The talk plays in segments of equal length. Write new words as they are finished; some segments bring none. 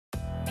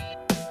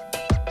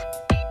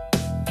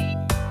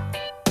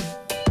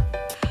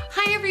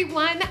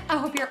everyone. I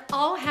hope you're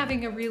all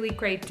having a really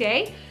great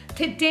day.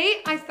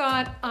 Today I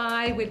thought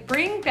I would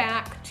bring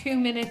back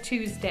 2-Minute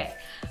Tuesday.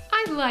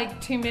 I like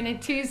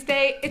 2-Minute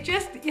Tuesday. It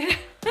just,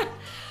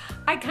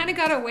 I kind of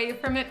got away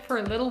from it for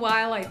a little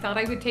while. I thought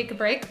I would take a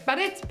break, but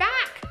it's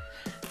back.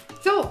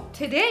 So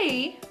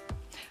today,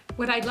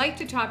 what I'd like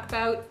to talk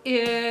about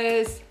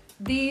is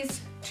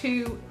these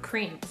two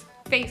creams,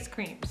 face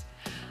creams.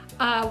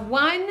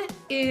 One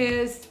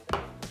is,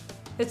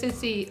 this is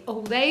the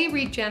Olay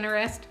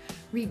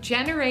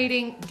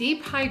Regenerating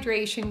Deep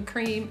Hydration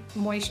Cream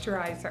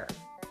Moisturizer.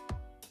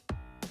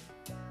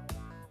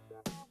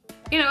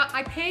 You know,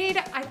 I paid,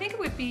 I think it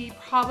would be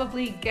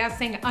probably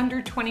guessing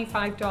under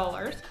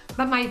 $25,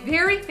 but my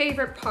very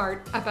favorite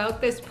part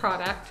about this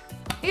product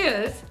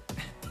is,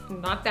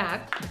 not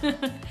that,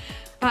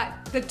 but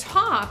the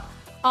top,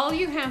 all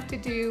you have to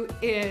do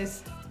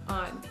is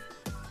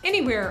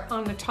anywhere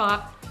on the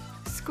top,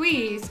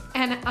 squeeze,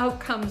 and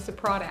out comes the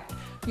product.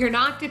 You're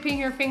not dipping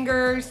your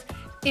fingers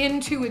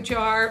into a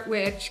jar,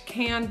 which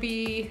can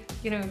be,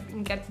 you know, you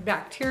can get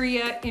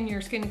bacteria in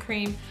your skin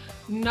cream.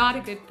 Not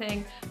a good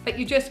thing, but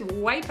you just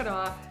wipe it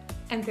off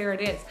and there it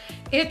is.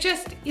 It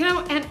just, you know,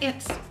 and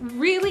it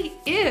really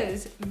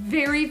is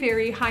very,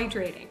 very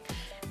hydrating.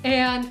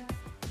 And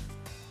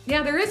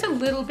yeah, there is a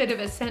little bit of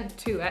a scent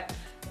to it.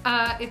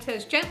 It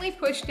says gently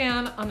push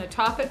down on the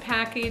top of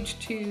package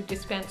to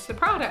dispense the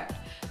product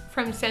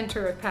from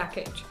center of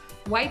package.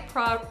 Wipe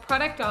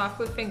product off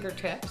with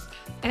fingertips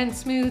and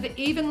smooth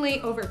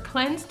evenly over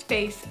cleansed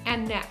face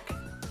and neck.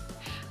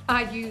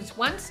 Use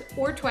once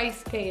or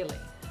twice daily.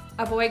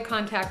 Avoid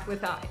contact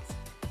with eyes.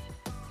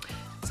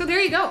 So there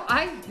you go.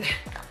 I'm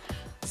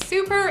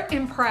super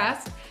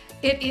impressed.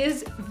 It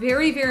is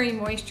very, very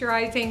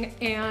moisturizing,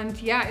 and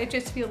yeah, it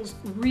just feels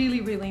really,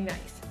 really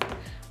nice.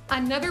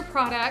 Another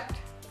product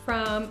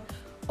from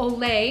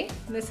Olay,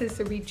 this is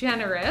the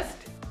Regenerist.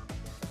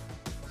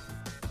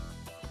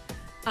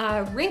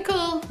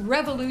 Wrinkle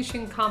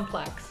Revolution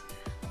Complex.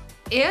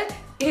 It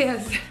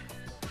is,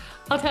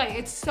 I'll tell you,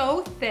 it's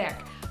so thick,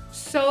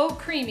 so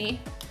creamy.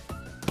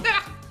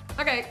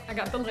 Okay, I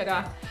got the lid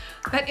off.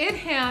 But it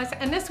has,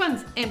 and this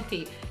one's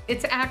empty.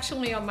 It's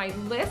actually on my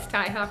list.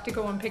 I have to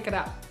go and pick it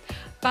up.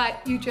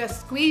 But you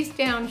just squeeze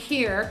down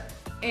here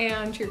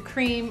and your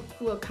cream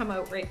will come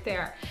out right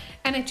there.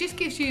 And it just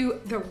gives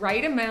you the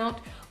right amount,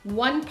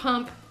 one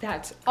pump,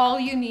 that's all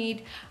you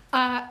need.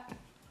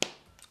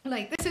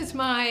 Like this is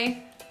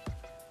my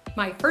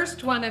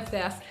first one of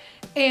this,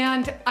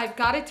 and I've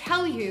got to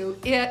tell you,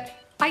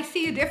 I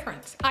see a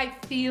difference. I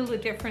feel a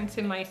difference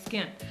in my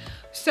skin.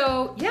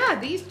 So yeah,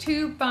 these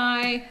two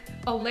by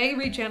Olay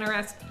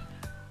Regenerist,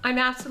 I'm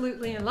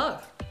absolutely in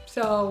love.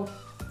 So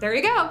there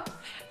you go.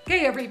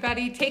 Okay,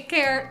 everybody, take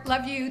care.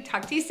 Love you.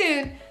 Talk to you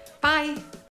soon. Bye.